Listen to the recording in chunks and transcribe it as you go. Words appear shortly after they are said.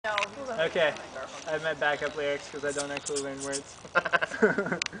Okay, I have my backup lyrics because I don't actually learn words.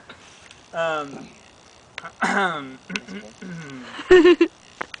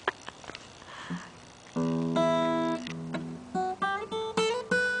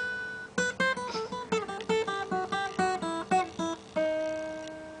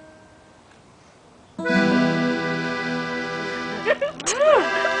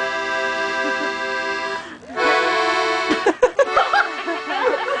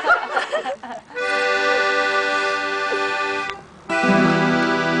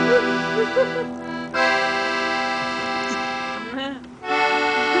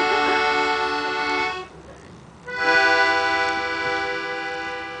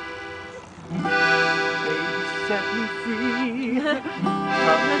 Set me free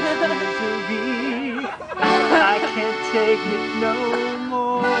from this misery. I can't take it no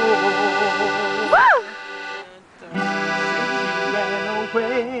more. Since you ran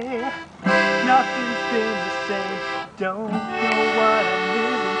away, nothing's been the same. Don't know what I'm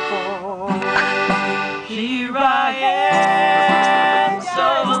living for. Here I am, so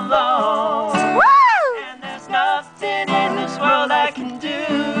alone, and there's nothing in this world I can do.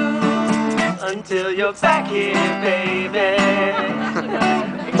 Until you're back here, baby.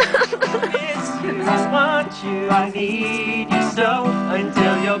 Miss you, want you, I need you so.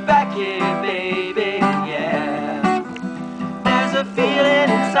 Until you're back here, baby, yeah. There's a feeling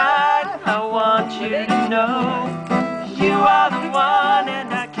inside, I want you to know. You are the one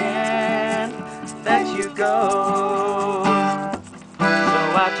and I can't let you go. So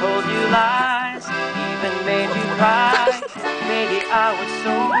I told you lies, even made you cry. Maybe I was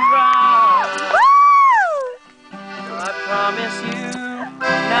so wrong. I promise you,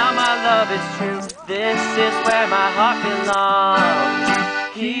 now my love is true. This is where my heart belongs.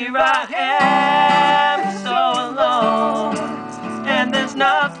 Here I am, so alone, and there's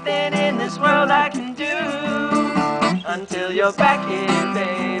nothing in this world I can do. Until you're back here,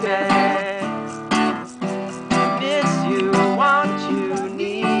 baby. Miss you, want you,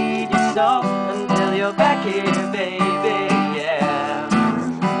 need you so. Until you're back here, baby, yeah.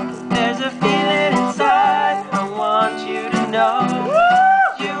 There's a feeling inside, I want you to know.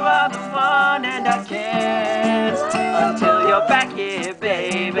 You are the one and I can't. Until you're back here,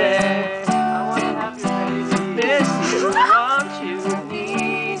 baby. I wanna have you, baby. Miss you, want you,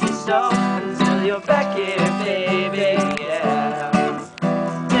 need you so. Until you're back here, baby, yeah.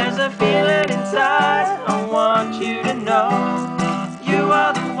 There's a feeling inside, I want you to know. You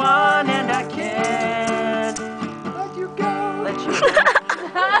are the one and I can't let you go. Let you go.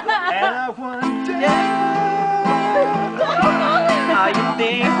 And I wonder, are you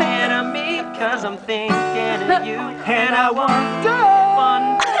thinking of me? Cause I'm thinking of you. And I wonder,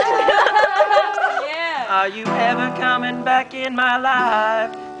 are you ever coming back in my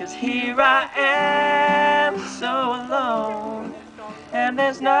life? Cause here I am, so alone, and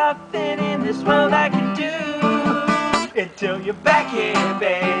there's nothing in this world I can do. Until you're back here,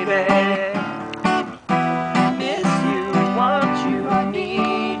 baby. Miss you, want you,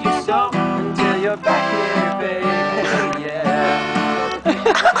 need you so. Until you're back here, baby, yeah.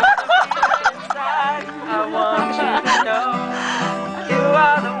 Inside, I want you to know. You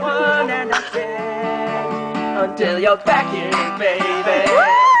are the one and I can't. Until you're back here, baby.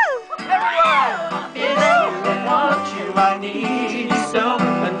 Everyone! Miss you, want you, I need you so.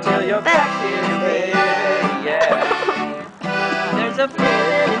 Until you're back here, baby, yeah. There's a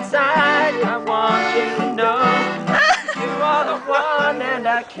feeling inside, I want you to know. You are the one and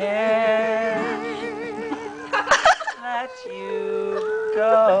I can't let you go.